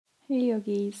Hey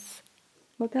yogis,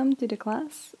 welcome to the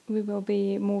class. We will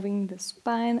be moving the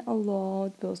spine a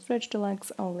lot, we'll stretch the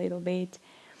legs a little bit,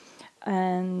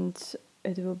 and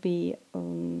it will be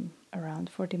around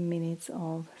 40 minutes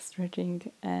of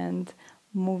stretching and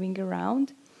moving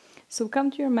around. So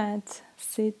come to your mat,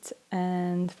 sit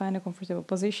and find a comfortable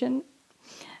position.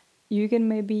 You can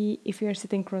maybe, if you're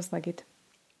sitting cross-legged,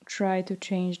 try to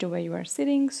change the way you are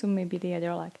sitting, so maybe the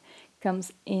other leg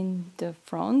comes in the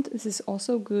front. This is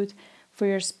also good for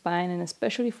your spine and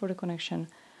especially for the connection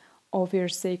of your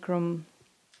sacrum,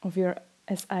 of your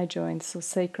SI joint, so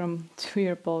sacrum to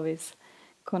your pelvis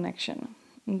connection.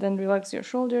 And then relax your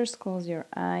shoulders, close your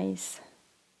eyes,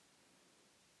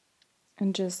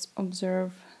 and just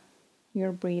observe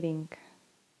your breathing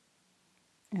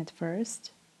at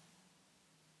first.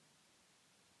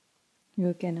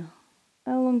 You can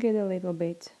elongate a little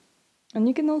bit. And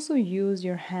you can also use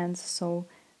your hands, so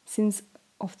since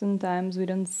oftentimes we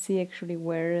don't see actually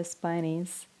where the spine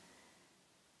is,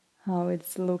 how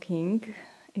it's looking,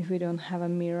 if we don't have a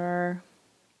mirror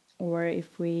or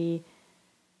if we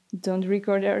don't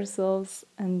record ourselves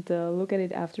and look at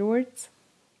it afterwards.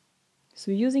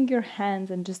 So using your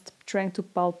hands and just trying to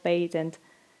palpate and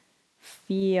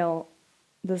feel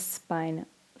the spine,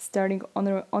 starting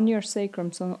on your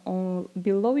sacrum, so on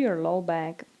below your low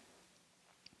back,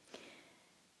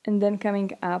 and then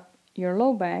coming up your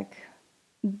low back.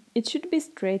 It should be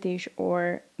straightish,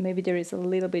 or maybe there is a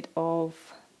little bit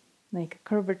of like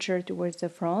curvature towards the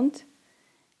front.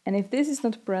 And if this is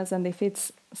not present,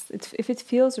 if it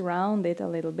feels rounded a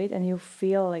little bit and you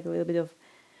feel like a little bit of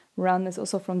roundness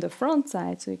also from the front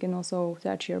side, so you can also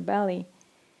touch your belly,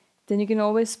 then you can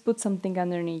always put something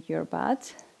underneath your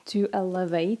butt to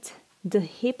elevate the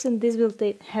hips, and this will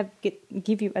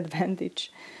give you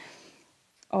advantage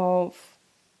of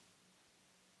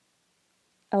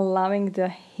allowing the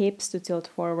hips to tilt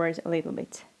forward a little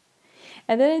bit.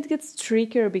 And then it gets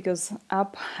trickier because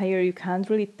up higher you can't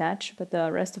really touch, but the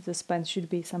rest of the spine should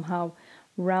be somehow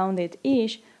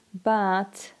rounded-ish,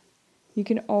 but you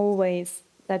can always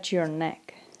touch your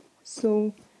neck.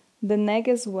 So the neck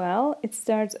as well, it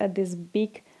starts at this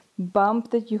big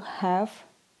bump that you have,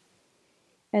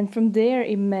 and from there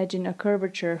imagine a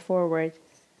curvature forward.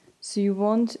 So you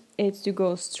want it to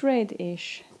go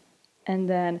straight-ish and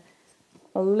then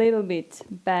a little bit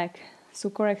back, so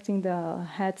correcting the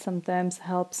head sometimes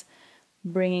helps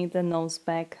bringing the nose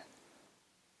back.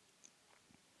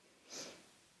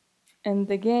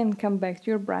 And again, come back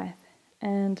to your breath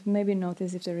and maybe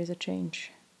notice if there is a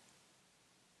change.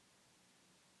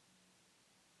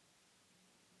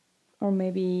 Or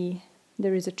maybe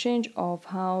there is a change of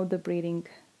how the breathing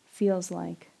feels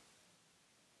like.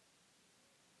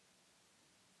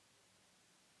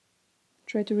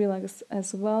 Try to relax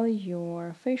as well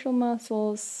your facial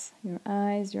muscles, your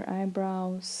eyes, your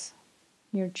eyebrows,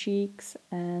 your cheeks,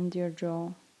 and your jaw.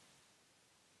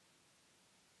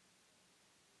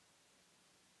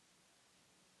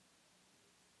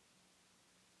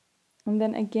 And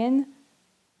then again,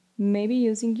 maybe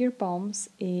using your palms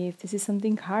if this is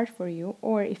something hard for you,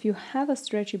 or if you have a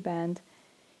stretchy band,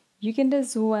 you can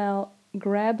as well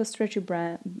grab a stretchy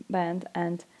band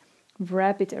and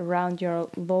wrap it around your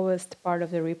lowest part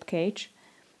of the rib cage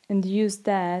and use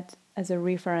that as a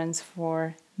reference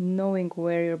for knowing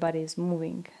where your body is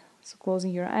moving. So closing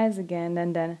your eyes again,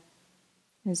 and then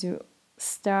as you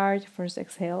start, first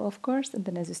exhale of course, and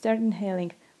then as you start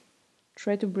inhaling,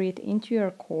 try to breathe into your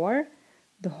core,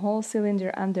 the whole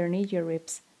cylinder underneath your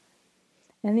ribs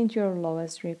and into your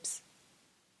lowest ribs.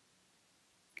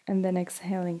 And then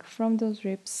exhaling from those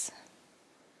ribs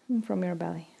and from your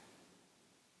belly.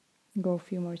 Go a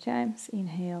few more times.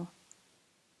 Inhale.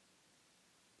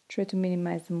 Try to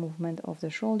minimize the movement of the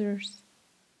shoulders.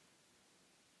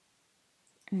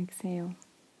 Exhale.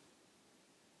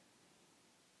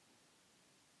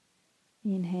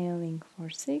 Inhaling for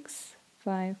 6,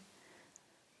 5,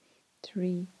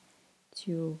 3,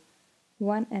 2,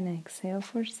 1, and exhale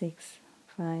for 6,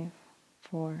 5,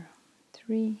 4,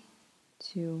 3,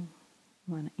 2,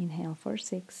 1. Inhale for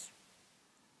 6.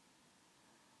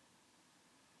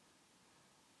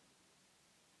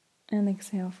 And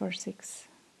exhale for 6,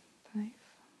 5,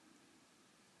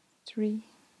 3,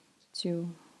 2,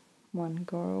 1.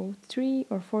 Go 3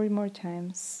 or 4 more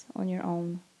times on your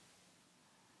own.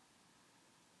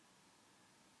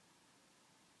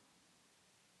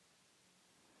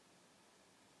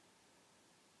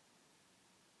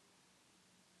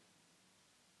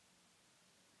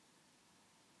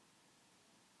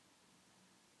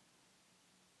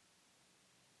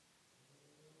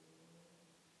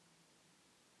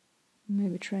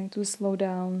 Maybe trying to slow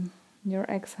down your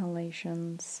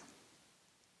exhalations.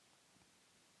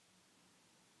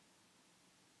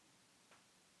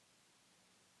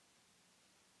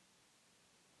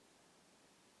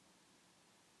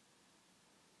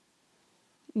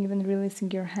 Even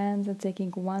releasing your hands and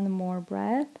taking one more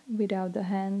breath without the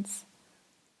hands.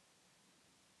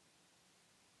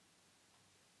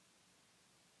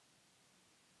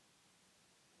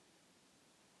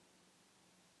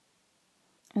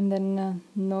 And then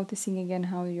noticing again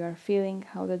how you are feeling,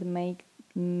 how that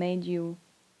made you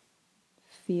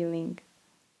feeling.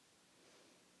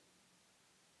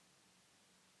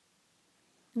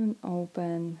 And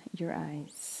open your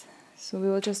eyes. So we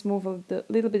will just move a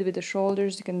little bit with the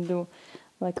shoulders. You can do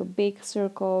like a big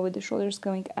circle with the shoulders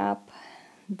going up,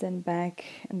 then back,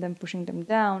 and then pushing them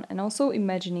down. And also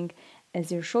imagining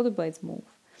as your shoulder blades move.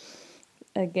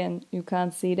 Again, you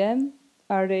can't see them.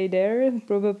 Are they there?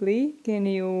 Probably. Can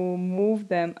you move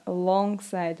them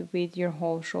alongside with your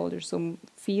whole shoulder? So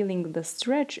feeling the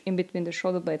stretch in between the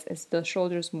shoulder blades as the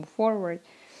shoulders move forward.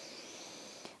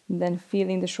 Then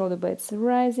feeling the shoulder blades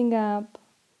rising up.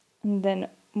 And then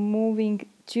moving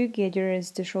together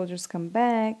as the shoulders come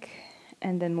back.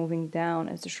 And then moving down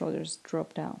as the shoulders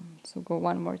drop down. So go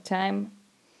one more time.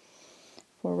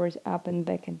 Forward, up and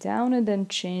back and down. And then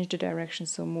change the direction.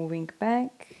 So moving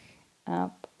back,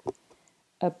 up,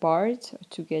 apart,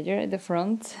 together at the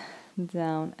front,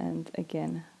 down and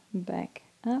again back,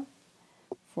 up,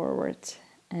 forward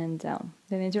and down.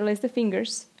 Then interlace the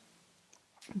fingers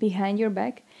behind your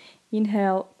back.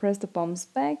 Inhale, press the palms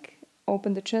back,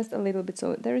 open the chest a little bit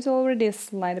so there is already a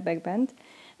slight back bend.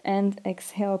 And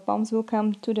exhale, palms will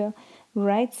come to the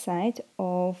right side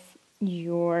of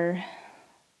your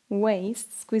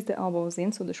waist. Squeeze the elbows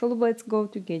in so the shoulder blades go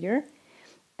together.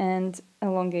 And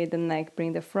elongate the neck,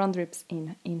 bring the front ribs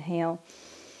in. Inhale.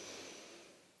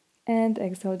 And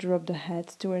exhale, drop the head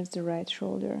towards the right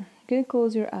shoulder. You can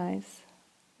close your eyes.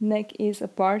 Neck is a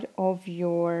part of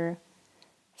your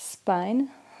spine.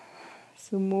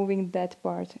 So moving that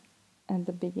part at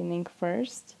the beginning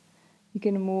first. You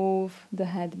can move the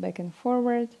head back and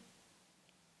forward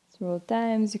several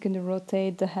times. You can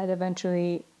rotate the head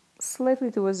eventually slightly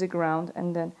towards the ground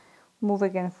and then move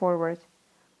again forward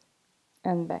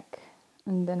and back,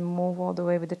 and then move all the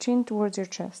way with the chin towards your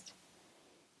chest,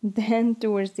 then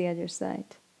towards the other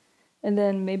side, and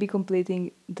then maybe completing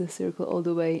the circle all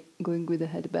the way, going with the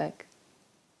head back,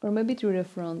 or maybe through the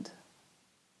front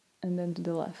and then to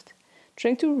the left.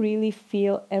 Trying to really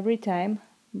feel every time,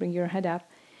 bring your head up,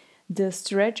 the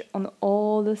stretch on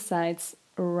all the sides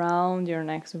around your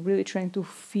neck. So really trying to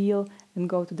feel and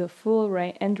go to the full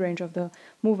end range of the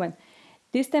movement.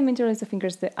 This time interlace the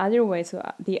fingers the other way, so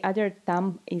the other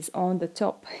thumb is on the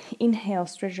top. Inhale,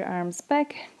 stretch your arms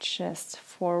back, chest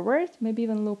forward, maybe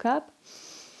even look up.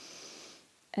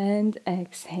 And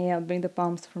exhale, bring the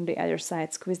palms from the other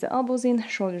side. Squeeze the elbows in,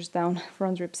 shoulders down,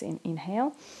 front ribs in.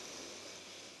 Inhale.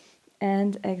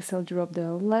 And exhale, drop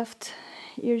the left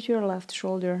ear to your left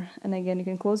shoulder. And again, you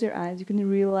can close your eyes, you can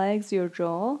relax your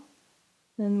jaw,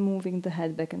 and moving the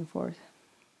head back and forth.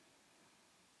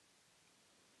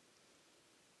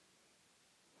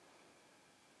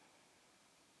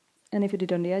 And if you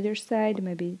did on the other side,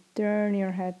 maybe turn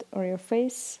your head or your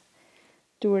face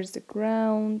towards the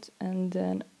ground and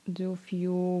then do a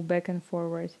few back and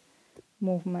forward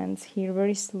movements here,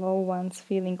 very slow ones,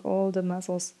 feeling all the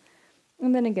muscles.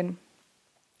 And then again,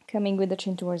 coming with the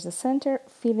chin towards the center,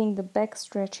 feeling the back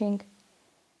stretching,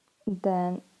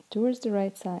 then towards the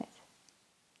right side,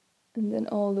 and then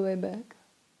all the way back.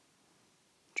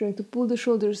 Trying to pull the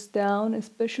shoulders down,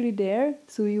 especially there,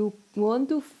 so you want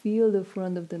to feel the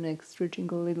front of the neck stretching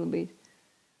a little bit.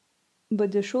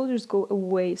 But the shoulders go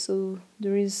away, so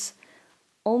there is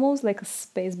almost like a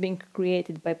space being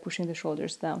created by pushing the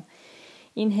shoulders down.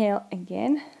 Inhale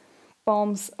again,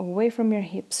 palms away from your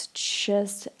hips,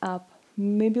 chest up,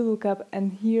 maybe look up,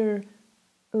 and here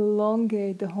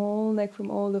elongate the whole neck from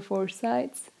all the four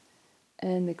sides.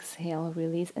 And exhale,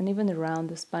 release, and even around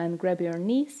the spine, grab your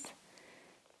knees.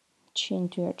 Chin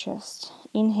to your chest.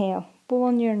 Inhale, pull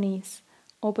on your knees,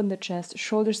 open the chest,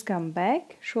 shoulders come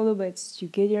back, shoulder blades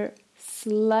together,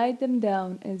 slide them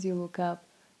down as you look up,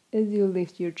 as you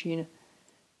lift your chin.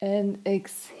 And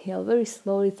exhale, very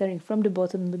slowly, starting from the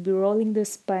bottom, maybe rolling the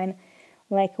spine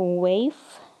like a wave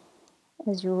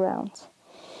as you round.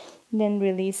 Then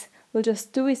release. We'll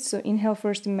just twist. So inhale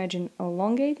first, imagine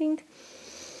elongating,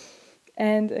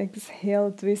 and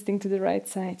exhale, twisting to the right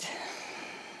side.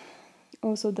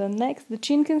 Also the neck, the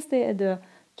chin can stay at the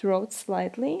throat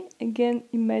slightly. Again,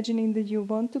 imagining that you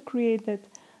want to create that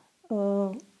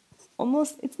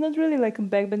almost, it's not really like a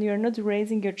back bend, you're not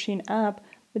raising your chin up,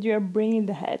 but you are bringing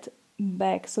the head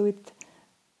back so it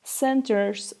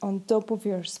centers on top of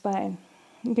your spine.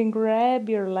 You can grab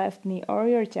your left knee or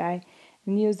your thigh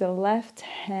and use the left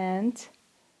hand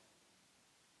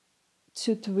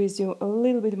to twist you a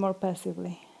little bit more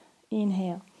passively.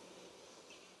 Inhale.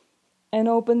 And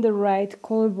open the right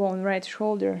collarbone, right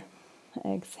shoulder.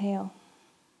 Exhale.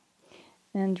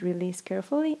 And release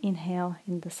carefully. Inhale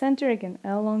in the center, again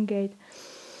elongate.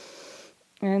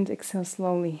 And exhale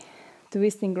slowly,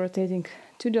 twisting, rotating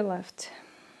to the left.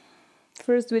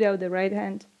 First without the right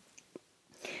hand.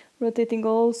 Rotating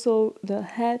also the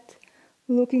head,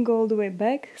 looking all the way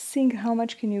back, seeing how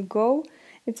much can you go.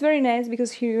 It's very nice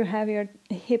because here you have your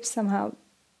hips somehow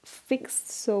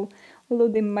fixed, so although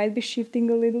they might be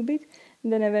shifting a little bit,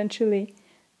 then eventually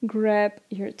grab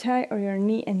your thigh or your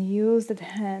knee and use that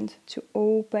hand to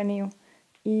open you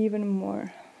even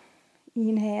more.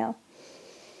 Inhale.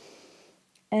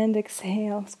 And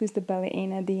exhale, squeeze the belly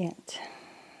in at the end.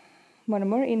 One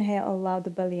more inhale, allow the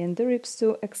belly and the ribs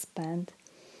to expand.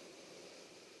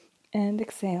 And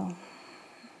exhale.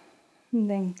 And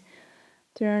then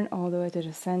turn all the way to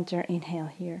the center, inhale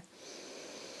here.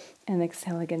 And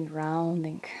exhale again,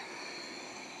 rounding.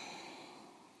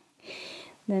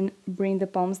 Then bring the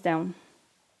palms down.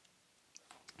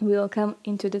 We'll come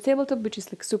into the tabletop, which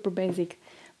is like super basic,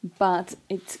 but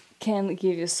it can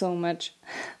give you so many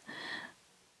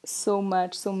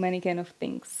kind of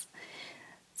things.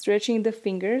 Stretching the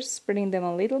fingers, spreading them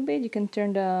a little bit. You can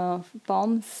turn the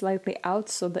palms slightly out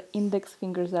so the index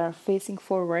fingers are facing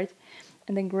forward,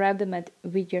 and then grab the mat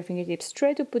with your fingertips.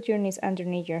 Try to put your knees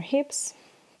underneath your hips,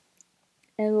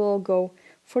 and we'll go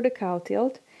for the cow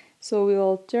tilt. So we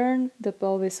will turn the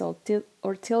pelvis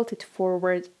or tilt it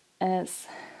forward as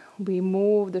we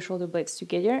move the shoulder blades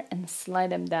together and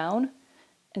slide them down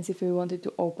as if we wanted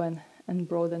to open and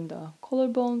broaden the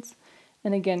collarbones.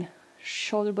 And again,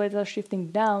 shoulder blades are shifting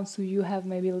down, so you have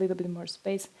maybe a little bit more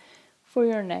space for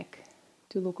your neck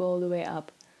to look all the way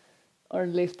up or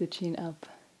lift the chin up.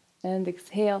 And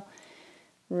exhale,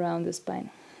 round the spine.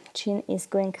 Chin is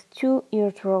going to your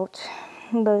throat,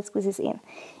 belly squeezes in.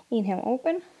 Inhale,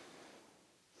 open.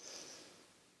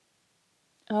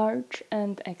 Arch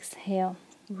and exhale,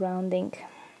 rounding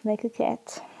like a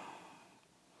cat.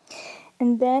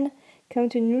 And then come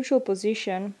to neutral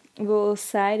position. We will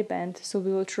side bend, so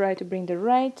we will try to bring the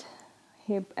right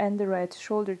hip and the right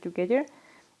shoulder together,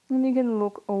 and you can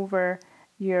look over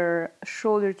your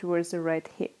shoulder towards the right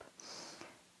hip.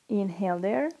 Inhale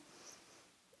there.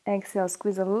 Exhale,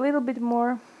 squeeze a little bit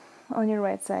more on your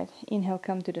right side. Inhale,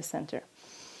 come to the center.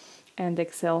 And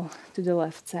exhale to the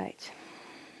left side.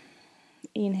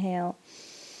 Inhale.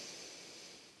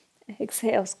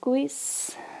 Exhale,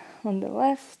 squeeze on the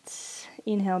left.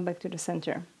 Inhale, back to the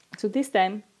center. So this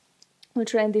time, we'll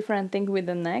try a different thing with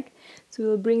the neck. So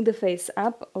we'll bring the face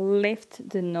up, lift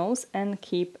the nose, and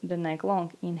keep the neck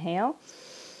long. Inhale.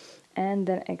 And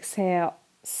then exhale,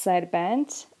 side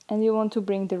bend. And you want to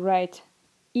bring the right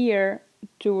ear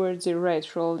towards your right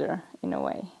shoulder in a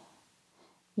way.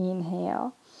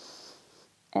 Inhale.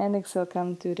 And exhale,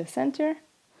 come to the center.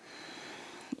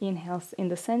 Inhale in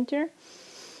the center.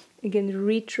 Again,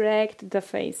 retract the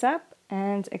face up.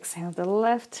 And exhale, the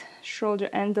left shoulder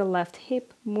and the left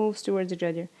hip moves towards each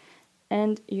other.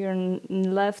 And your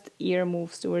left ear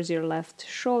moves towards your left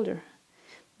shoulder.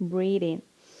 Breathe in.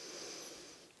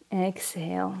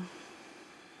 Exhale.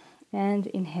 And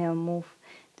inhale, move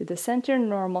to the center,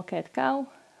 normal cat-cow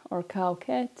or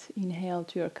cow-cat. Inhale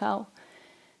to your cow.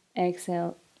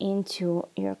 Exhale into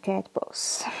your cat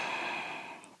pose.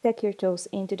 Tuck your toes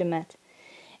into the mat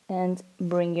and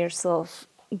bring yourself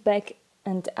back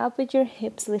and up with your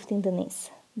hips, lifting the knees.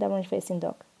 Downward facing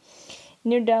dog.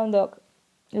 In your down dog,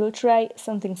 you will try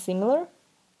something similar.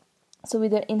 So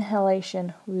with the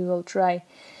inhalation, we will try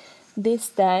this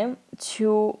time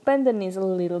to bend the knees a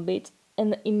little bit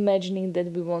and imagining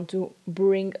that we want to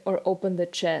bring or open the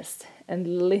chest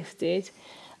and lift it,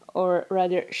 or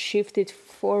rather shift it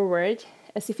forward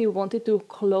as if you wanted to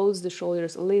close the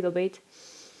shoulders a little bit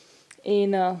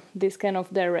in this kind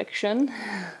of direction.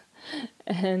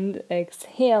 And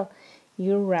exhale,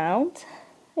 you round.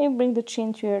 You bring the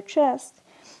chin to your chest.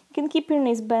 You can keep your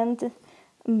knees bent,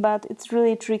 but it's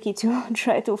really tricky to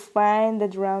try to find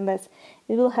that roundness.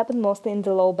 It will happen mostly in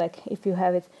the low back if you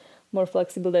have it more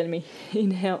flexible than me.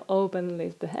 Inhale, open,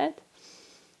 lift the head.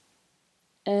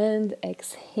 And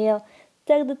exhale,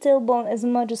 tuck the tailbone as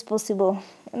much as possible.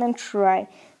 And then try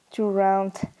to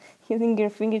round using your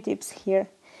fingertips here.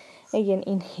 Again,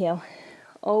 inhale,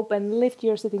 open, lift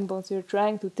your sitting bones. You're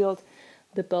trying to tilt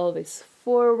the pelvis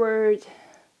forward.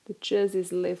 The chest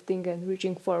is lifting and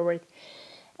reaching forward.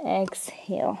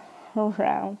 Exhale,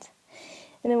 round.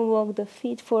 And then walk the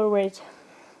feet forward.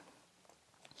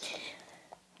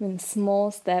 In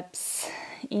small steps,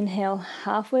 Inhale,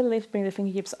 halfway lift, bring the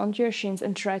fingertips onto your shins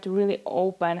and try to really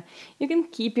open. You can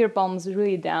keep your palms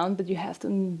really down, but you have to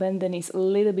bend the knees a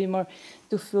little bit more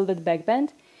to feel that back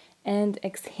bend. And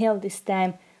exhale this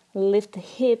time, lift the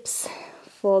hips,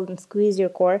 fold and squeeze your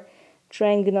core,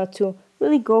 trying not to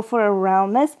really go for a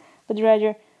roundness, but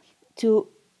rather to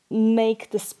make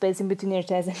the space in between your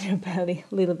chest and your belly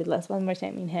a little bit less. One more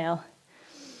time, inhale,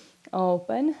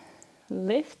 open,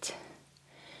 lift,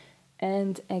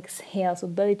 and exhale, so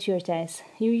belly to your chest.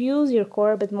 You use your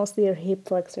core, but mostly your hip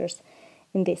flexors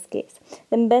in this case.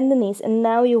 Then bend the knees, and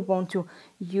now you want to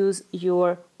use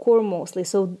your core mostly.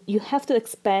 So you have to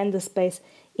expand the space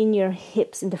in your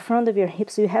hips, in the front of your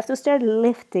hips. So you have to start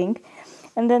lifting,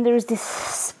 and then there is this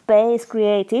space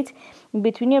created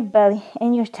between your belly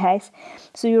and your thighs,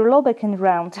 so your low back can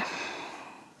round.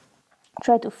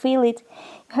 Try to feel it.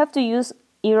 You have to use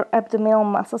your abdominal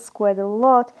muscles quite a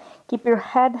lot. Keep your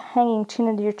head hanging, chin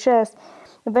at your chest.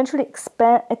 Eventually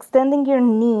extending your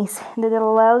knees. That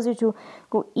allows you to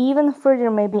go even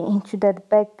further, maybe into that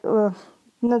back,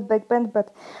 not back bend,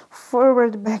 but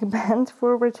forward back bend,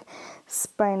 forward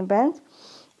spine bend,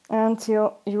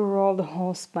 until you roll the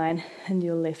whole spine and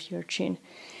you lift your chin.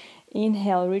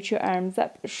 Inhale, reach your arms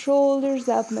up, shoulders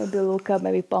up, maybe look up,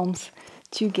 maybe palms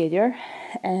together,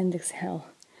 and exhale.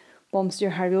 Palms to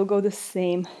your heart will go the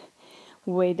same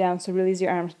way down, so release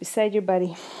your arms beside your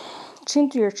body, chin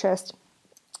to your chest.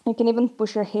 You can even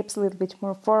push your hips a little bit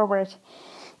more forward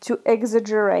to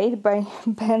exaggerate by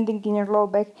bending in your low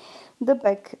back,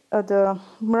 the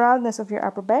roundness of your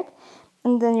upper back,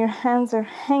 and then your hands are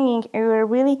hanging. You are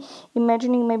really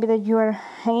imagining maybe that you are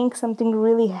hanging something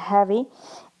really heavy,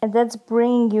 and that's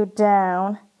bringing you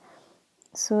down.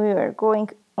 So you are going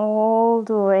all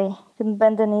the way. You can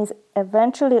bend the knees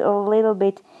eventually a little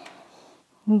bit,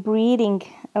 breathing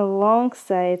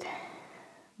alongside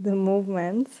the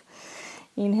movements.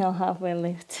 Inhale, halfway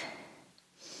lift.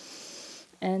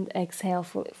 And exhale,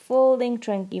 fully folding,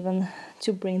 trying even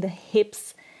to bring the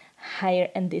hips higher,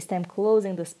 and this time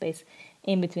closing the space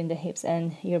in between the hips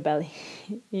and your belly.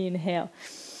 Inhale,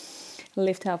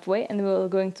 lift halfway, and we're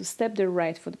going to step the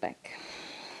right foot back.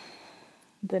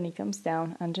 The knee comes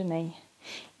down, Anjaneyana.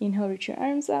 Inhale, reach your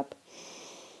arms up.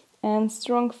 And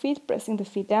strong feet, pressing the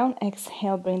feet down.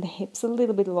 Exhale, bring the hips a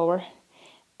little bit lower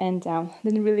and down.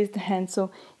 Then release the hands.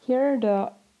 So here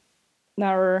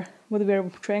what we're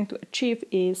trying to achieve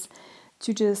is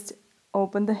to just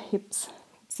open the hips,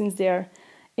 since they are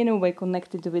in a way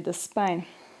connected with the spine.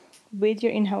 With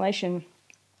your inhalation,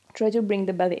 try to bring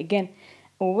the belly again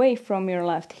away from your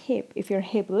left hip. If your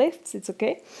hip lifts, it's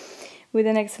okay. With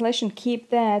an exhalation, keep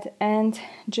that and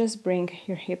just bring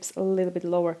your hips a little bit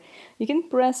lower. You can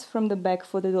press from the back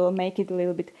foot, it will make it a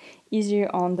little bit easier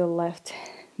on the left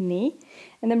knee.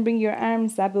 And then bring your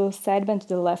arms up, a side bend to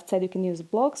the left side. You can use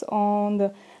blocks on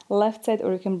the left side,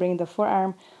 or you can bring the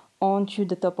forearm onto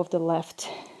the top of the left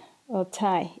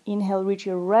thigh. Inhale, reach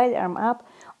your right arm up,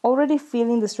 already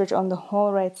feeling the stretch on the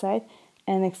whole right side.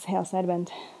 And exhale, side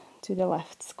bend to the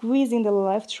left, squeezing the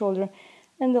left shoulder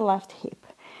and the left hip.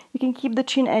 You can keep the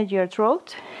chin at your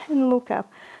throat and look up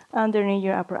underneath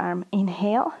your upper arm.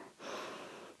 Inhale,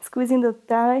 squeezing the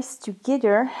thighs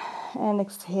together, and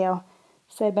exhale,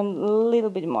 side bend a little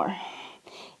bit more.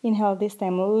 Inhale, this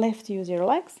time lift, use your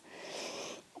legs,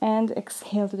 and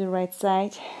exhale to the right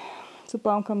side. So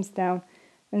palm comes down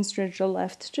and stretch the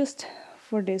left just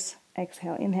for this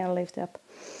exhale. Inhale, lift up,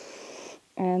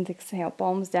 and exhale,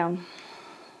 palms down.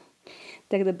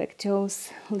 Take the back toes,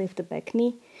 lift the back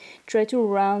knee. Try to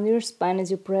round your spine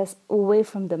as you press away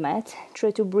from the mat.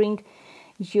 Try to bring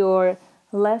your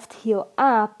left heel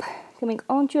up, coming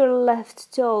onto your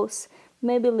left toes,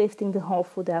 maybe lifting the whole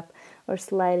foot up or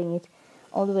sliding it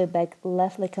all the way back.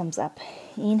 Left leg comes up.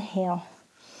 Inhale.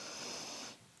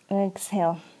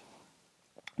 Exhale.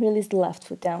 Release the left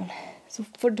foot down. So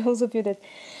for those of you that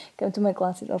come to my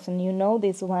classes often, you know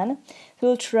this one.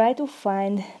 We'll try to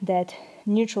find that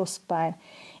neutral spine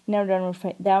in our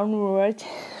downward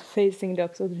facing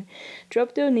dog. So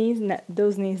drop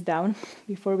those knees down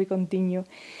before we continue.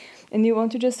 And you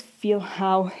want to just feel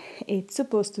how it's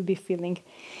supposed to be feeling.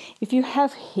 If you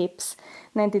have hips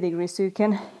 90 degrees, so you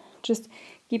can just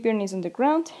keep your knees on the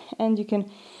ground, and you can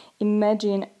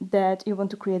imagine that you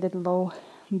want to create that low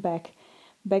back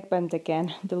bend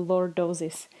again, the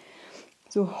lordosis.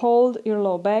 So hold your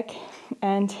low back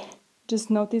and just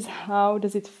notice how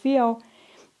does it feel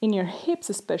in your hips,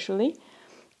 especially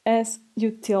as you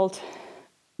tilt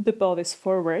the pelvis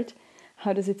forward.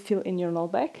 How does it feel in your low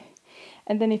back?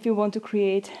 And then if you want to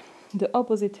create the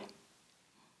opposite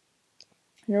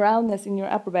roundness in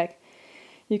your upper back,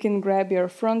 You can grab your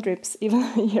front ribs, even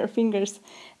with your fingers,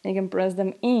 and you can press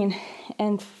them in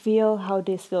and feel how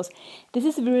this feels. This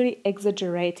is really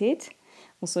exaggerated.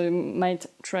 Also, you might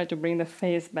try to bring the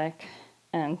face back,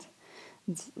 and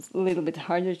it's a little bit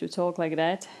harder to talk like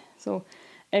that. So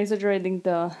exaggerating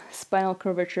the spinal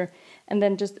curvature and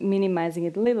then just minimizing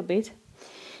it a little bit.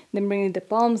 Then bringing the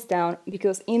palms down,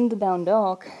 because in the down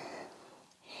dog,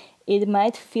 it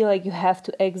might feel like you have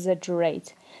to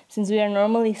exaggerate. Since we are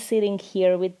normally sitting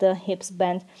here with the hips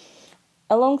bent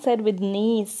alongside with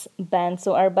knees bent,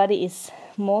 so our body is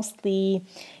mostly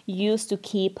used to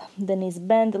keep the knees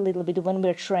bent a little bit when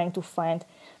we're trying to find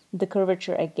the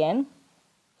curvature again.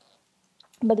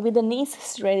 But with the knees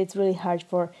straight, it's really hard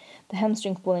for the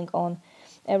hamstring pulling on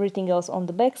everything else on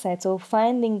the backside. So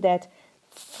finding that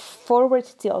forward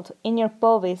tilt in your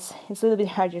pelvis is a little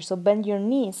bit harder. So bend your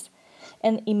knees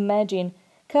and imagine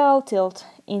cow tilt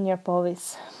in your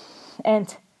pelvis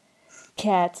and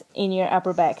cat in your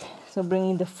upper back. So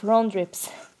bringing the front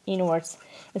ribs inwards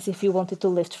as if you wanted to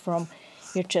lift from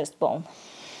your chest bone.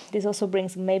 This also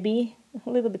brings maybe a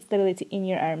little bit stability in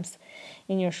your arms,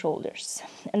 in your shoulders.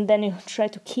 And then you try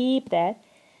to keep that,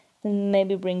 and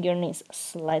maybe bring your knees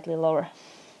slightly lower.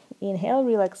 Inhale,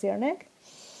 relax your neck.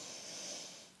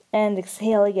 And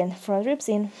exhale again, front ribs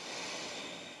in.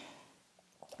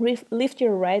 Lift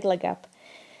your right leg up.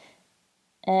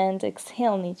 And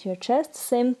exhale, knee to your chest.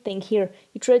 Same thing here.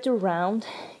 You try to round.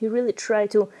 You really try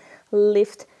to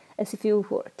lift as if you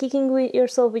were kicking with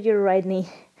yourself with your right knee.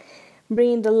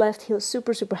 Bringing the left heel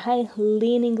super, super high.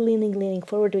 Leaning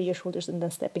forward with your shoulders, and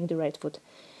then stepping the right foot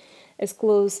as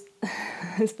close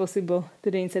as possible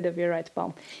to the inside of your right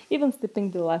palm. Even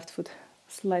stepping the left foot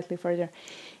slightly further.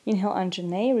 Inhale,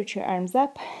 Anjane, reach your arms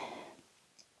up.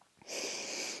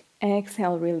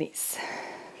 Exhale, release.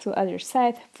 So other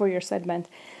side, for your side bend,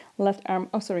 left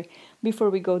arm, before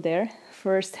we go there,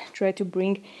 first try to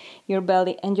bring your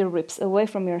belly and your ribs away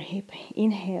from your hip,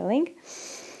 inhaling,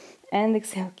 and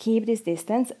exhale, keep this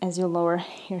distance as you lower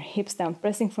your hips down,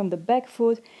 pressing from the back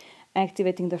foot,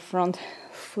 activating the front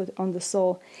foot on the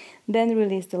sole, then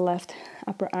release the left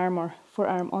upper arm or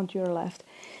forearm onto your left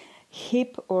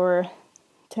hip or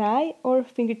thigh, or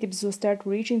fingertips will start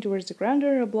reaching towards the ground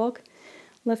or a block,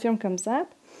 left arm comes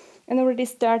up, and already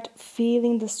start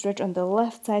feeling the stretch on the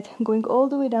left side, going all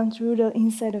the way down through the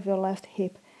inside of your left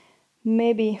hip.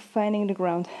 Maybe finding the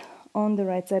ground on the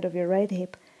right side of your right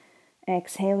hip.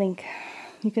 Exhaling.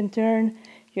 You can turn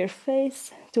your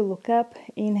face to look up.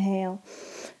 Inhale.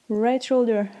 Right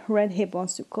shoulder, right hip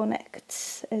wants to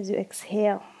connect as you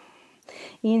exhale.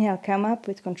 Inhale, come up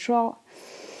with control.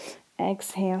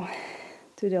 Exhale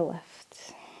to the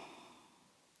left.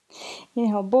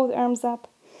 Inhale, both arms up.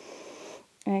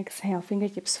 Exhale,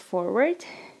 fingertips forward,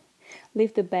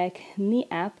 lift the back knee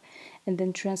up, and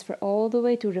then transfer all the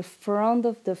way to the front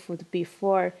of the foot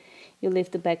before you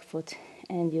lift the back foot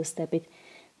and you step it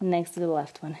next to the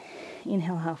left one.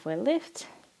 Inhale, halfway lift.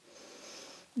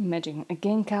 Imagine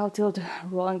again cow tilt,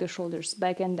 rolling the shoulders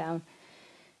back and down.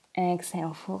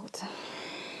 Exhale, fold.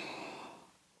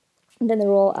 Then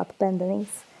roll up, bend the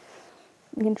knees.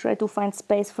 You can try to find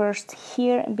space first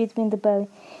here between the belly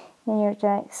and your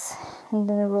thighs, and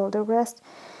then roll the rest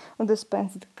of the spine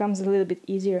so it becomes a little bit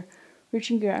easier.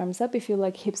 Reaching your arms up if you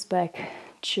like, hips back,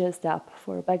 chest up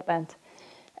for a back bend.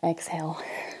 Exhale,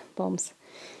 palms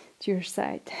to your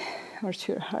side, or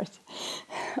to your heart,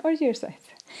 or to your side.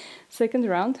 Second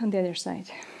round on the other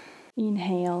side.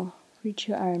 Inhale, reach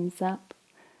your arms up,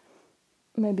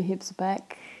 maybe hips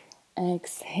back.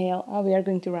 Exhale, we are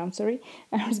going to round,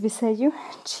 arms beside you,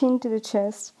 chin to the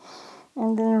chest,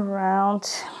 and then round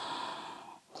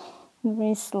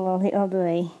very slowly all the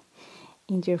way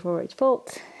into your forward fold.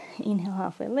 Inhale,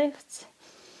 halfway lift.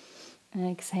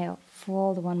 Exhale,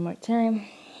 fold one more time.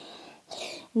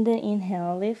 And then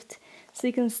inhale, lift. So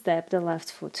you can step the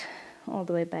left foot all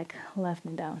the way back, left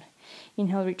and down.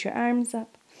 Inhale, reach your arms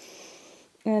up.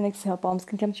 And exhale, palms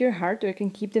can come to your heart, or you can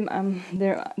keep them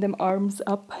arms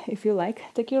up if you like.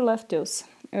 Take your left toes.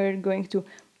 We're going to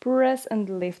press and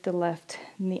lift the left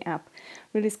knee up.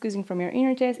 Really squeezing from your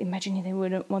inner thighs. Imagine that you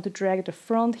would want to drag the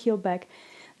front heel back,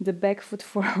 the back foot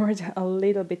forward a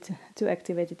little bit to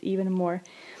activate it even more.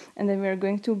 And then we're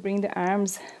going to bring the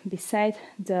arms beside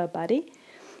the body.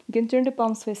 You can turn the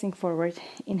palms facing forward,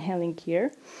 inhaling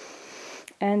here,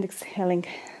 and exhaling,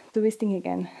 twisting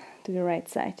again to the right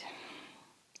side.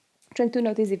 Try to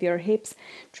notice if your hips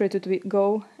try to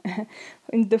go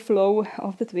in the flow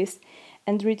of the twist,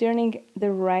 and returning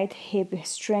the right hip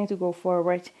is trying to go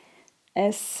forward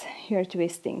as you're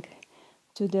twisting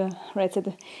to the right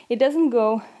side. It doesn't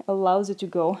go, allows you to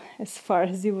go as far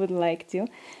as you would like to.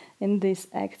 in this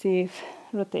active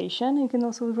rotation. You can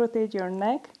also rotate your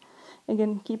neck,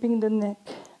 again keeping the neck,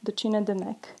 the chin and the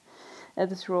neck at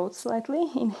the throat slightly.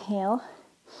 Inhale,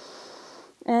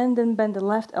 and then bend the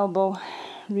left elbow,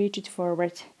 reach it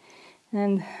forward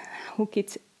and hook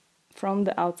it from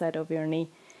the outside of your knee,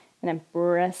 and then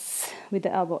press with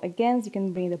the elbow again. So you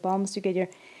can bring the palms together,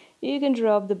 you can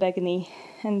drop the back knee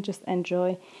and just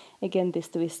enjoy again this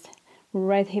twist.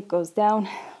 Right hip goes down,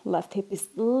 left hip is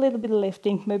a little bit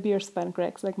lifting, maybe your spine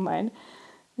cracks like mine,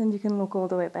 and you can look all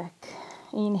the way back.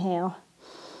 Inhale,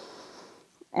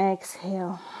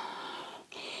 exhale.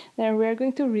 Then we're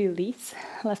going to release.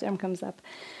 Left arm comes up,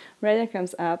 right arm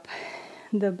comes up,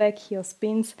 the back heel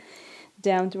spins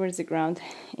down towards the ground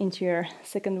into your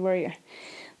second warrior.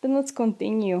 Then let's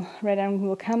continue. Right arm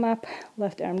will come up,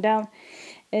 left arm down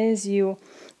as you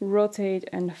rotate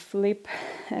and flip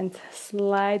and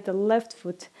slide the left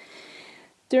foot,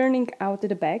 turning out to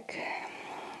the back,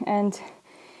 and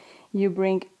you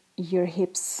bring your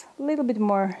hips a little bit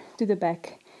more to the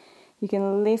back. You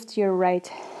can lift your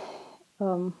right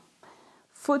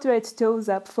foot, right toes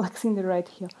up, flexing the right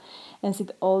heel, and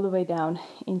sit all the way down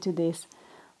into this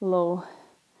low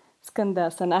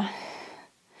skandasana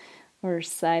or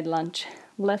side lunge.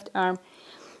 Left arm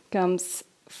comes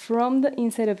from the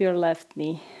inside of your left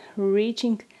knee,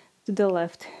 reaching to the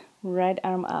left, right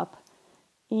arm up,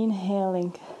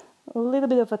 inhaling a little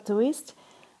bit of a twist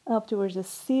up towards the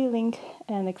ceiling,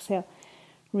 and exhale,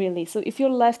 release. So if your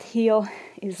left heel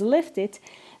is lifted,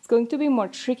 it's going to be more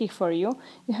tricky for you.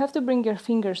 You have to bring your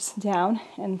fingers down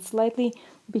and slightly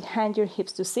behind your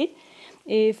hips to sit.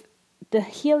 If the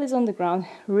heel is on the ground,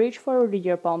 reach forward with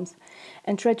your palms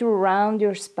and try to round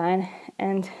your spine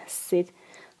and sit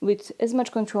with as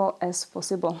much control as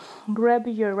possible. Grab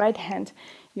your right hand,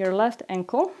 your left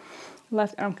ankle,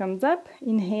 left arm comes up,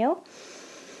 inhale,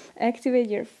 activate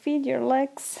your feet, your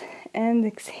legs, and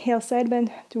exhale, side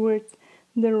bend towards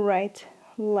the right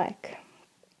leg.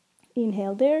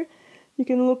 Inhale there, you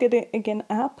can look at it again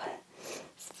up,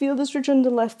 feel the stretch on the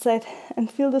left side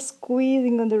and feel the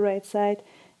squeezing on the right side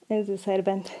as the side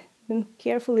bend. Then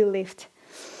carefully lift.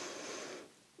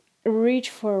 Reach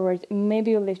forward,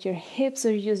 maybe you lift your hips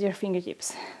or use your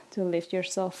fingertips to lift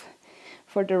yourself.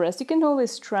 For the rest, you can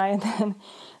always try and then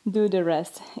do the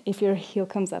rest. If your heel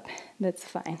comes up, that's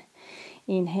fine.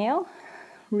 Inhale,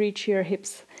 reach your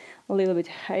hips a little bit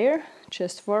higher,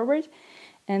 chest forward,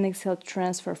 and exhale,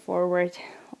 transfer forward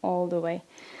all the way.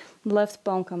 Left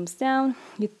palm comes down,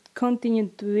 you continue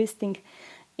twisting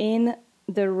in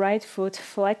the right foot,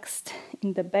 flexed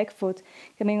in the back foot,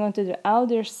 coming onto the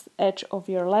outer edge of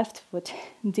your left foot.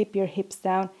 Dip your hips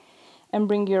down and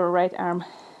bring your right arm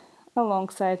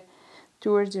alongside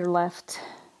towards your left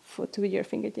foot with your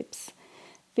fingertips.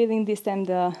 Feeling this time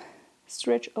the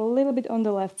stretch a little bit on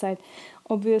the left side,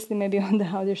 obviously maybe on the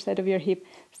outer side of your hip,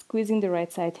 squeezing the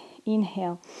right side.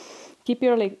 Inhale, keep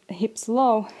your hips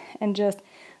low and just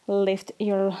lift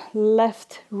your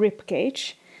left rib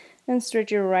cage and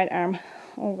stretch your right arm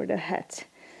over the head.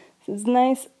 So it's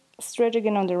nice stretch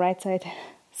again on the right side,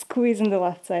 squeeze on the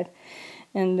left side,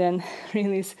 and then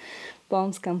release.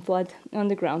 Palms come flat on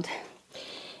the ground.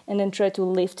 And then try to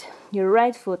lift your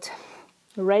right foot,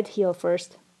 right heel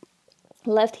first.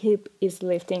 Left hip is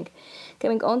lifting,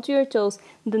 coming onto your toes.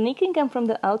 The knee can come from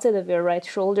the outside of your right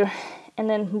shoulder, and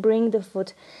then bring the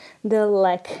foot, the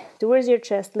leg towards your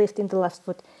chest, lifting the left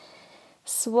foot.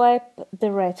 Swipe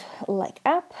the right leg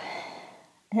up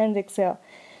and exhale,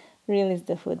 release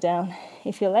the foot down.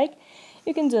 If you like,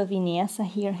 you can do a vinyasa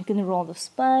here. You can roll the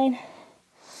spine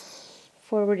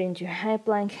forward into high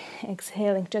plank,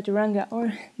 exhaling chaturanga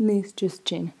or knees just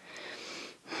chin.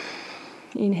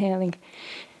 Inhaling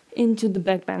into the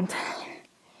back bend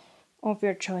of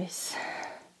your choice.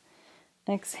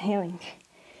 Exhaling,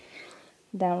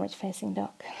 downward facing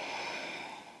dog.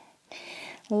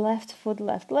 Left foot,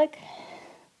 left leg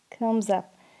comes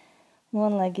up,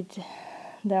 one-legged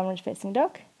downward facing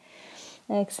dog.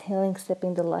 Exhaling,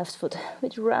 stepping the left foot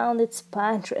with rounded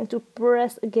spine, trying to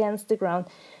press against the ground,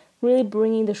 really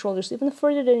bringing the shoulders even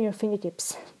further than your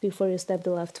fingertips before you step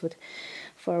the left foot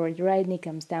forward. Right knee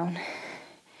comes down.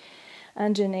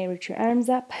 Anjane, reach your arms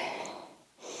up.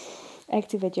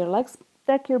 Activate your legs,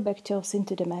 tuck your back toes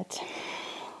into the mat.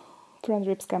 Front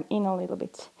ribs come in a little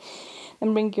bit.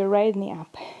 Then bring your right knee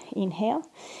up. Inhale,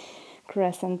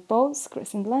 crescent pose,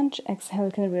 crescent lunge. Exhale,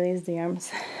 you can release the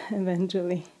arms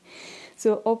eventually.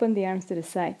 So open the arms to the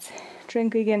sides.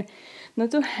 Trying again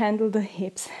not to handle the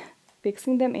hips,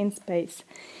 fixing them in space,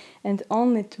 and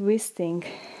only twisting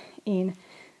in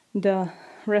the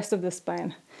rest of the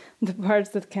spine, the parts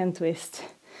that can twist,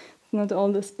 not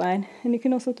all the spine. And you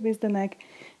can also twist the neck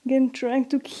Again, trying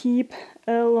to keep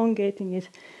elongating it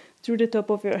through the top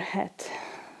of your head.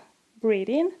 Breathe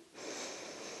in,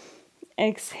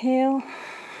 exhale,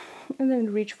 and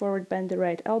then reach forward, bend the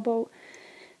right elbow,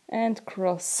 and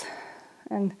cross.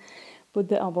 And put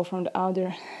the elbow from the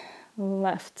outer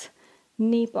left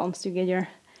knee, palms together,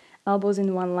 elbows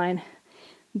in one line.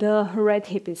 The right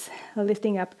hip is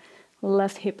lifting up,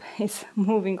 left hip is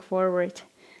moving forward.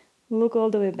 Look all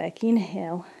the way back,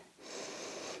 inhale.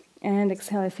 And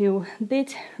exhale. If you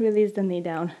did release the knee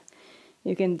down,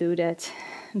 you can do that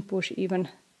and push even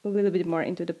a little bit more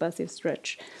into the passive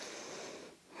stretch.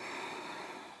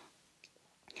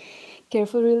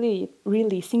 Carefully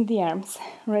releasing the arms.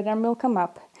 Right arm will come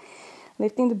up,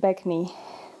 lifting the back knee,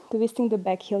 twisting the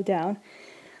back heel down.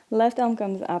 Left arm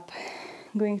comes up,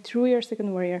 going through your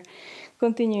second warrior,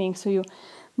 continuing. So you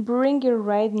bring your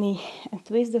right knee and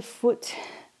twist the foot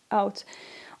out,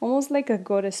 almost like a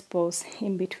goddess pose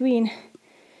in between,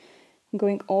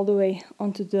 going all the way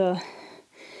onto the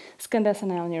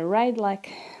Skandasana on your right leg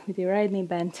with your right knee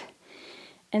bent,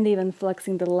 and even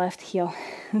flexing the left heel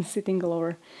and sitting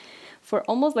lower for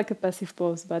almost like a passive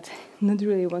pose, but not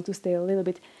really want to stay a little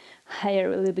bit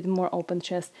higher, a little bit more open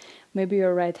chest. Maybe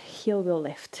your right heel will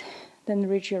lift. Then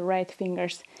reach your right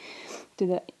fingers to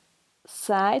the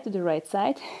side, to the right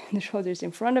side, the shoulders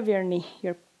in front of your knee.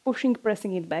 You're pushing,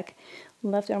 pressing it back.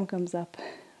 Left arm comes up,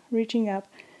 reaching up,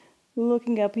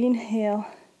 looking up, inhale,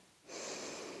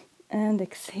 and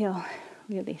exhale,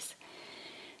 release.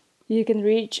 You can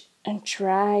reach and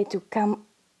try to come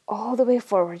all the way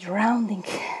forward, rounding,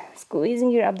 squeezing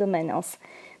your abdominals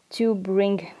to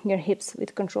bring your hips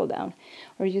with control down,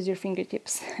 or use your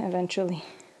fingertips eventually.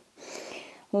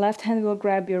 Left hand will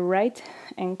grab your right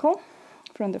ankle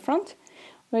from the front.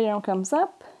 Right arm comes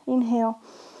up, inhale,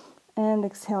 and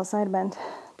exhale, side bend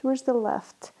towards the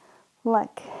left leg.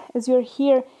 As you're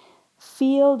here,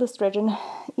 feel the stretch and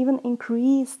even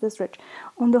increase the stretch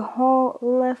on the whole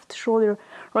left shoulder,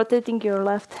 rotating your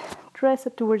left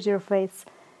tricep towards your face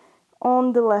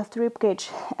on the left rib cage.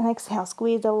 And exhale,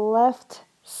 squeeze the left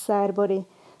side body.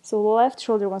 So left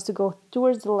shoulder wants to go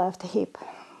towards the left hip.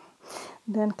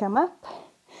 Then come up,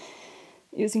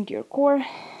 using your core,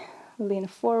 lean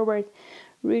forward,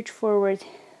 reach forward,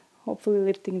 hopefully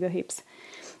lifting the hips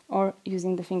or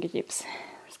using the fingertips.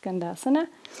 Skandasana,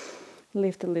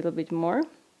 lift a little bit more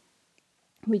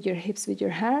with your hips, with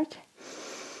your heart,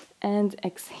 and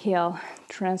exhale,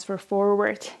 transfer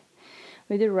forward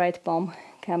with the right palm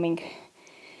coming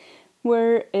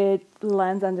where it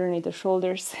lands underneath the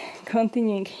shoulders,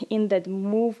 continuing in that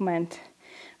movement,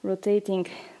 rotating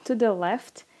to the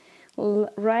left,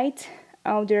 right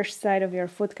outer side of your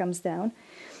foot comes down,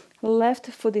 left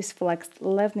foot is flexed,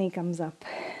 left knee comes up,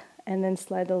 and then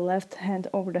slide the left hand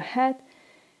over the head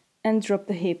and drop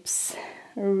the hips.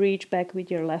 Reach back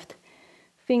with your left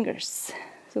fingers.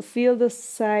 So feel the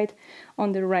side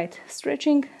on the right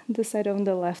stretching, the side on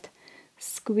the left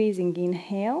squeezing.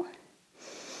 Inhale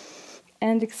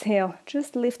and exhale,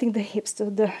 just lifting the hips to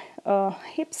the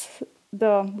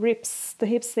ribs, the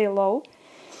hips stay low,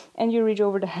 and you reach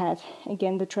over the head.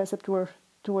 Again, the tricep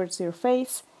towards your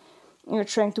face. You're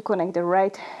trying to connect the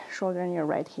right shoulder and your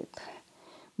right hip.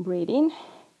 Breathe in,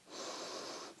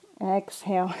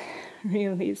 exhale,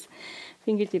 release,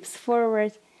 fingertips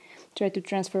forward. Try to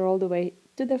transfer all the way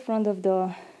to the front of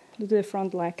to the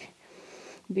front leg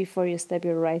before you step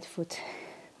your right foot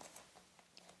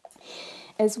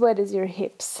as wide as your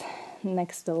hips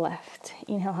next to the left.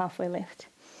 Inhale, halfway lift.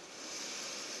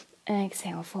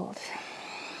 Exhale, fold.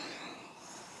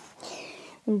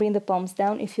 And bring the palms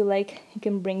down. If you like, you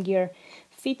can bring your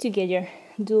feet together.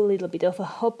 Do a little bit of a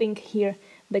hopping here,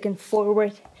 back and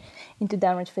forward into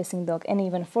downward facing dog, and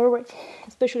even forward,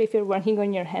 especially if you're working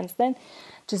on your handstand.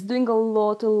 Just doing a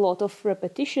lot of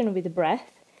repetition with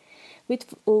breath,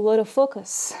 with a lot of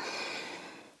focus,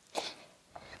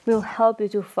 will help you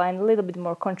to find a little bit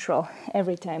more control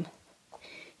every time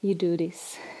you do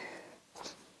this.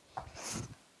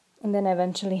 And then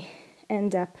eventually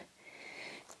end up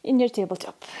in your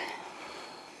tabletop.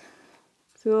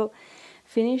 So we'll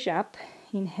finish up.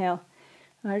 Inhale,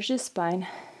 arch the spine,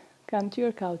 come to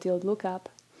your cow tilt, look up.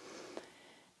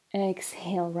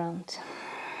 Exhale, round.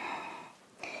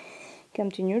 Come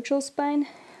to neutral spine,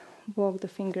 walk the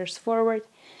fingers forward.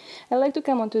 I like to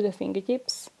come onto the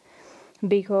fingertips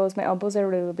because my elbows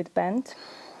are a little bit bent,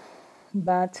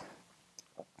 but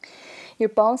your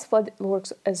palms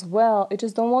works as well. You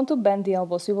just don't want to bend the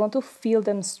elbows. You want to feel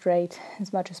them straight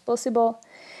as much as possible,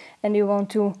 and you want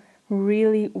to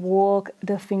really walk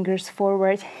the fingers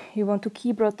forward. You want to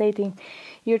keep rotating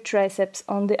your triceps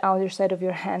on the outer side of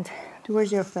your hand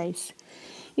towards your face.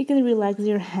 You can relax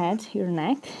your head, your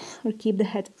neck, or keep the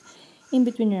head in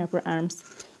between your upper arms.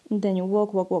 And then you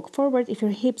walk, walk, walk forward. If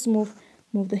your hips move,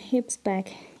 move the hips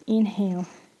back. Inhale.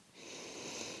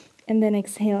 And then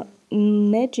exhale.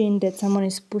 Imagine that someone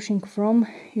is pushing from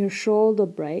your shoulder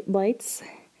blades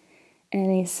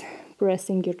and is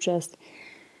pressing your chest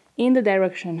in the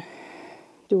direction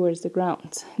towards the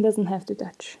ground. It doesn't have to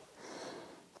touch.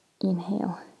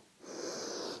 Inhale.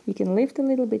 You can lift a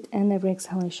little bit, and every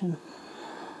exhalation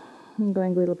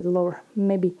going a little bit lower.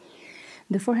 Maybe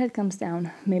the forehead comes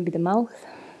down, maybe the mouth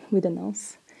with the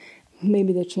nose,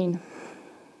 maybe the chin.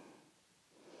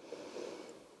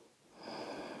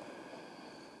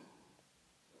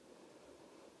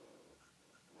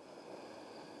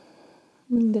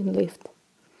 And then lift.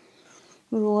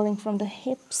 Rolling from the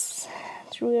hips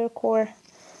through your core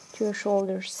to your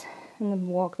shoulders, and then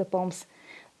walk the palms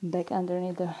back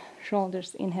underneath the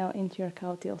shoulders. Inhale into your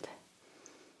cow tilt.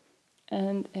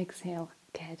 And exhale,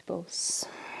 cat pose.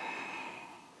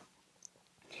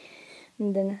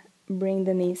 And then bring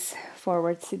the knees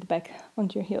forward, sit back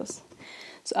onto your heels.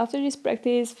 So after this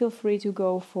practice, feel free to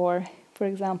go for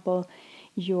example,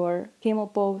 your camel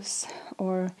pose,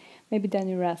 or maybe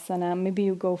Dhanurasana. Maybe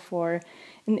you go for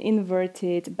an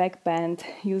inverted back bend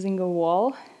using a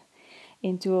wall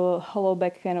into a hollow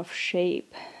back kind of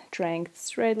shape, trying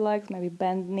straight legs, maybe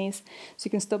bend knees. So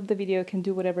you can stop the video, you can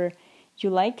do whatever you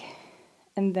like,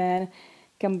 and then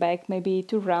come back maybe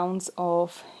 2 rounds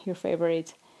of your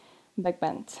favorite back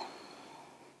bend.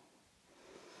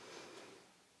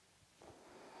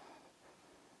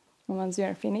 And once you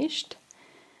are finished,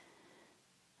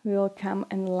 we will come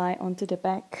and lie onto the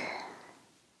back.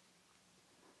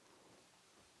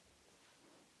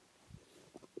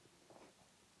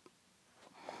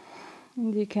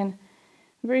 And you can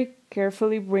very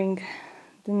carefully bring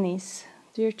the knees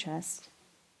to your chest.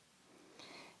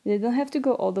 They don't have to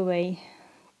go all the way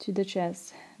to the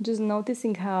chest. Just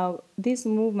noticing how this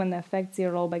movement affects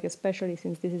your low back, especially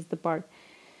since this is the part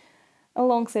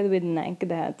alongside with neck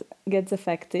that gets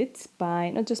affected by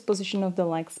not just position of the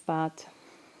legs, but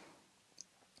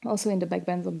also in the back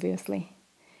bends, obviously,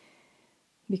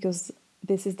 because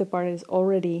this is the part that is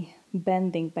already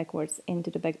bending backwards into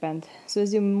the back bend. So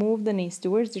as you move the knees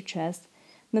towards your chest,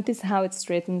 notice how it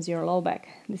straightens your low back.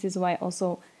 This is why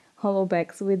also hollow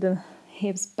backs with the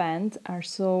hips bent are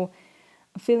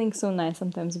feeling so nice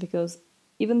sometimes, because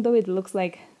even though it looks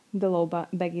like the low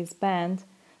back is bent,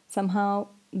 somehow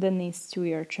the knees to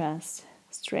your chest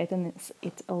straightens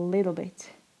it a little bit.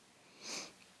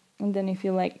 And then if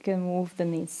you like, you can move the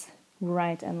knees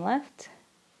right and left,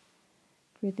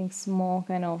 creating small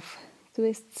kind of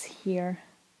twists here.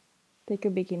 Take a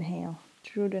big inhale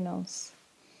through the nose.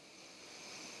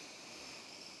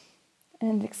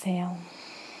 And exhale.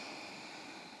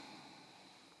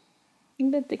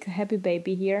 And then take a happy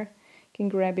baby here. You can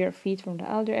grab your feet from the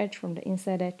outer edge, from the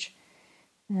inside edge,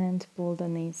 and pull the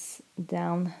knees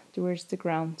down towards the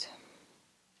ground.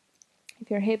 If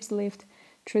your hips lift,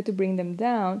 try to bring them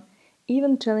down,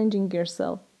 even challenging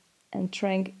yourself and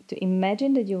trying to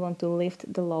imagine that you want to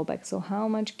lift the low back. So how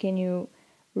much can you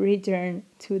return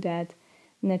to that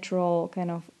natural kind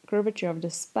of curvature of the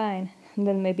spine, and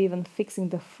then maybe even fixing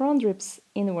the front ribs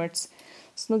inwards.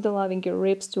 So not allowing your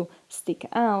ribs to stick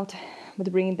out,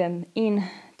 but bringing them in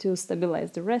to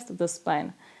stabilize the rest of the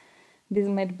spine. This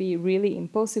might be really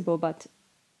impossible, but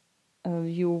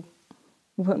you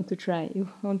want to try. You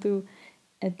want to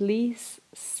at least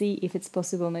see if it's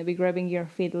possible, maybe grabbing your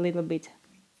feet a little bit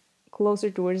closer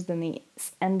towards the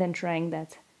knees and then trying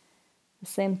that. The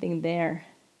same thing there.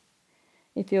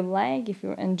 If you like, if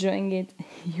you're enjoying it,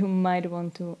 you might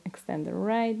want to extend the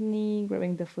right knee,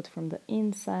 grabbing the foot from the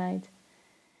inside,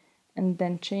 and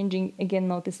then changing, again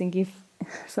noticing if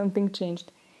something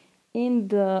changed in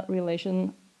the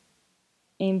relation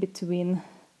in between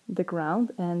the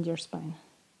ground and your spine.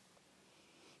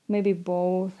 Maybe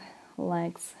both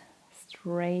legs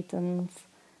straightens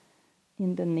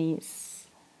in the knees.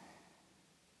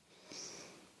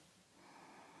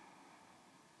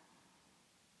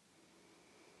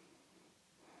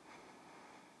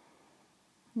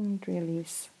 And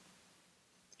release.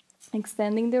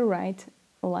 Extending the right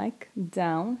leg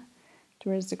down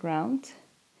towards the ground.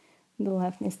 The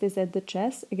left knee stays at the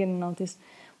chest. Again, notice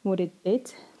what it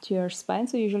did to your spine.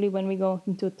 So usually when we go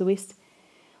into a twist,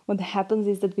 what happens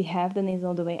is that we have the knees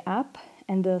all the way up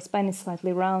and the spine is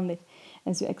slightly rounded.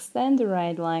 As you extend the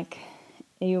right leg,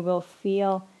 you will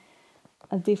feel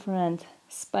a different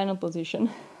spinal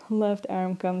position. Left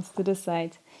arm comes to the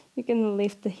side. You can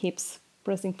lift the hips,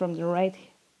 pressing from the right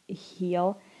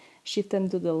heel, shift them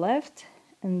to the left,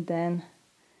 and then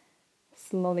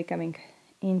slowly coming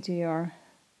into your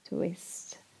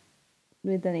twist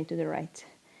with the knee to the right.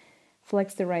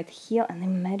 Flex the right heel and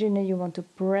imagine that you want to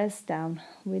press down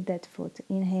with that foot.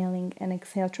 Inhaling and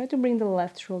exhale. Try to bring the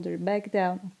left shoulder back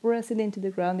down. Press it into the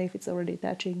ground if it's already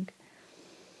touching.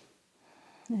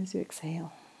 As you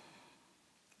exhale.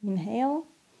 Inhale.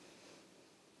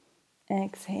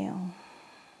 Exhale.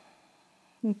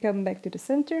 And come back to the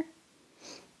center.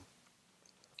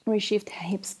 Reshift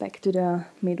hips back to the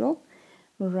middle.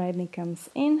 Right knee comes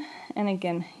in. And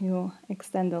again, you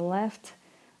extend the left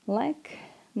leg.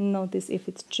 Notice if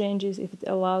it changes, if it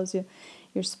allows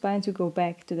your spine to go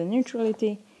back to the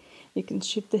neutrality. You can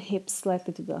shift the hips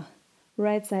slightly to the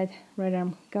right side. Right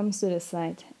arm comes to the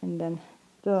side. And then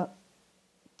the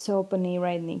top knee,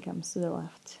 right knee comes to the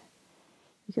left.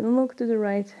 You can look to the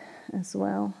right as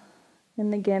well.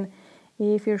 And again,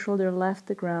 if your shoulder left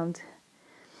the ground,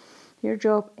 your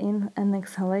job in an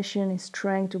exhalation is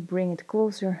trying to bring it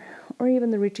closer, or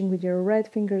even reaching with your right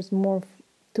fingers more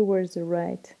towards the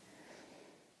right.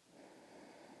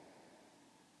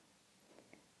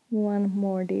 One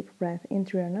more deep breath in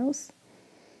through your nose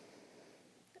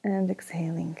and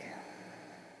exhaling.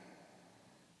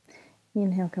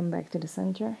 Inhale, come back to the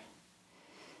center.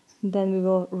 Then we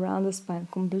will round the spine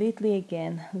completely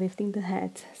again, lifting the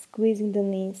head, squeezing the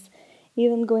knees,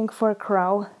 even going for a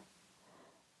crow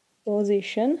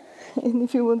position. And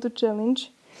if you want to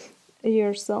challenge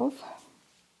yourself,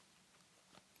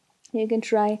 you can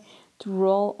try to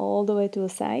roll all the way to the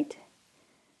side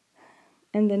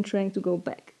and then trying to go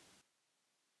back.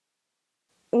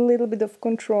 A little bit of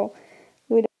control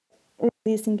without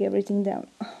releasing everything down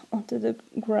onto the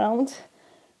ground.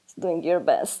 Doing your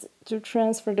best to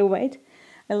transfer the weight.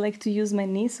 I like to use my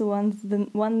knees, so once the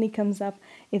one knee comes up,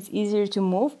 it's easier to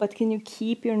move, but can you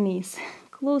keep your knees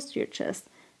close to your chest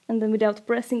and then without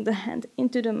pressing the hand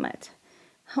into the mat?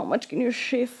 How much can you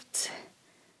shift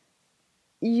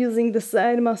using the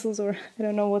side muscles, or I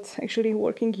don't know what's actually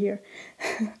working here,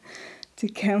 to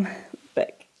come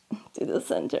back to the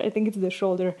center? I think it's the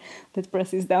shoulder that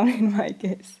presses down in my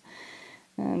case.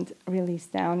 And release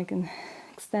down. You can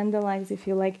extend the legs if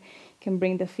you like. You can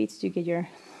bring the feet together,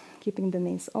 keeping the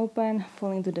knees open,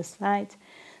 falling to the side,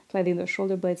 sliding the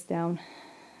shoulder blades down,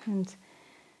 and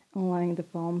allowing the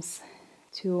palms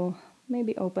to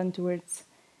maybe open towards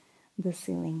the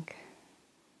ceiling.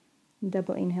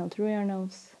 Double inhale through your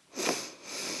nose.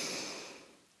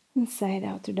 And sigh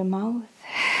out through the mouth.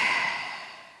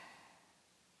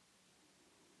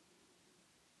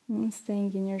 And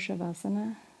staying in your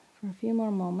Shavasana for a few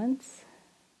more moments.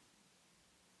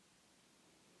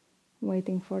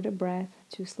 Waiting for the breath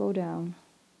to slow down.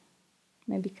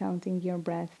 Maybe counting your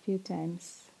breath a few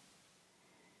times.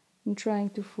 And trying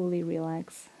to fully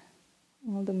relax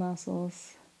all the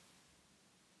muscles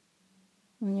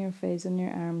on your face, on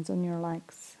your arms, on your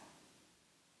legs.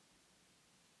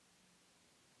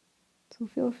 So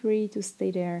feel free to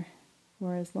stay there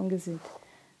for as long as it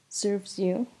serves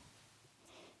you.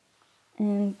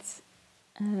 And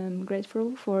I'm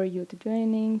grateful for you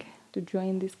to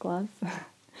join this class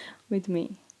with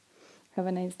me. Have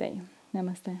a nice day.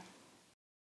 Namaste.